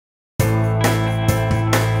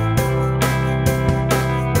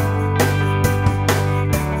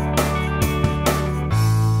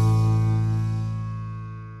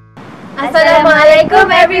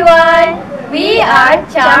Assalamualaikum everyone. We are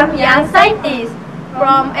Charm Young Scientists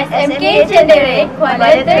from Smk Chendering,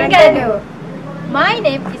 Terengganu. My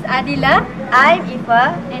name is Adila. I'm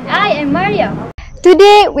Ifa. And I am Maria.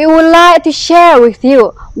 Today we would like to share with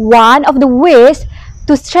you one of the ways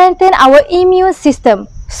to strengthen our immune system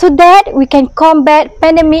so that we can combat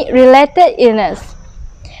pandemic-related illness.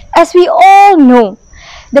 As we all know,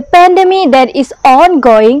 the pandemic that is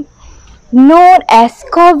ongoing, known as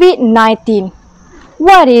COVID-19.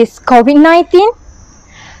 What is COVID-19?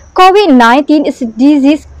 COVID-19 is a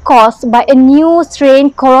disease caused by a new strain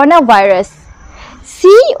coronavirus.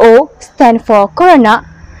 CO stands for corona,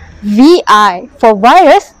 VI for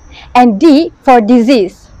virus, and D for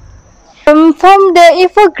disease. From the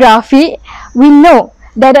infographic, we know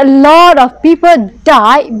that a lot of people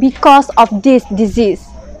die because of this disease.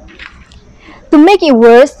 To make it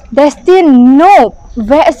worse, there's still no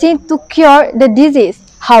vaccine to cure the disease.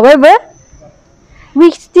 However,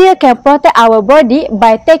 we still can protect our body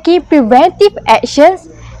by taking preventive actions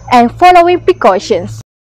and following precautions.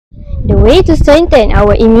 The way to strengthen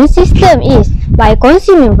our immune system is by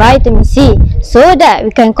consuming vitamin C so that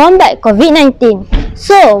we can combat COVID-19.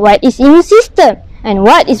 So, what is immune system and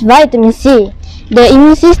what is vitamin C? The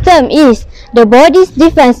immune system is the body's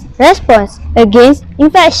defense response against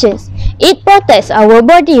infections. It protects our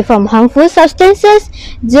body from harmful substances,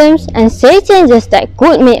 germs, and cell changes that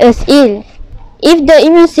could make us ill. If the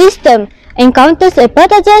immune system encounters a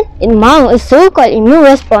pathogen, it mounts a so-called immune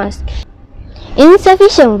response.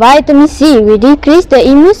 Insufficient vitamin C will decrease the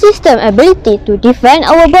immune system ability to defend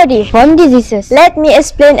our body from diseases. Let me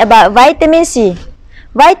explain about vitamin C.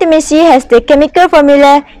 Vitamin C has the chemical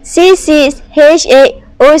formula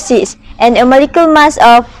C6H8O6 and a molecular mass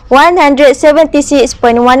of 176.14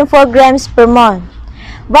 grams per mole.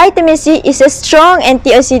 Vitamin C is a strong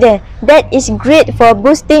antioxidant that is great for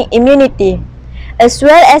boosting immunity. As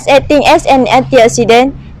well as acting as an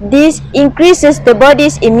antioxidant, this increases the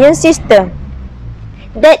body's immune system.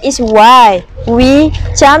 That is why we,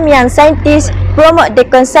 Charm Young Scientists, promote the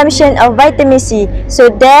consumption of vitamin C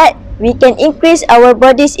so that we can increase our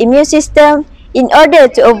body's immune system in order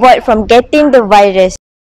to avoid from getting the virus.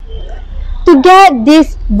 To get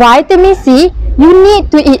this vitamin C, you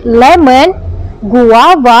need to eat lemon,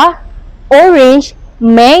 guava, orange,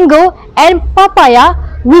 mango, and papaya,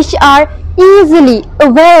 which are easily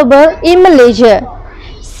available in Malaysia.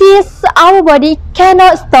 Since our body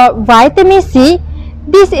cannot store vitamin C,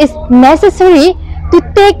 this is necessary to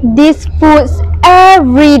take these foods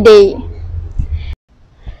every day.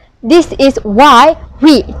 This is why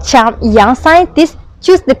we, Charm Young Scientists,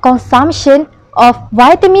 choose the consumption of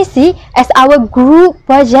vitamin C as our group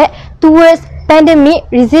project towards pandemic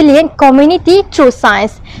resilient community through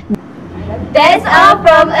science. That's all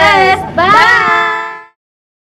from us. Bye!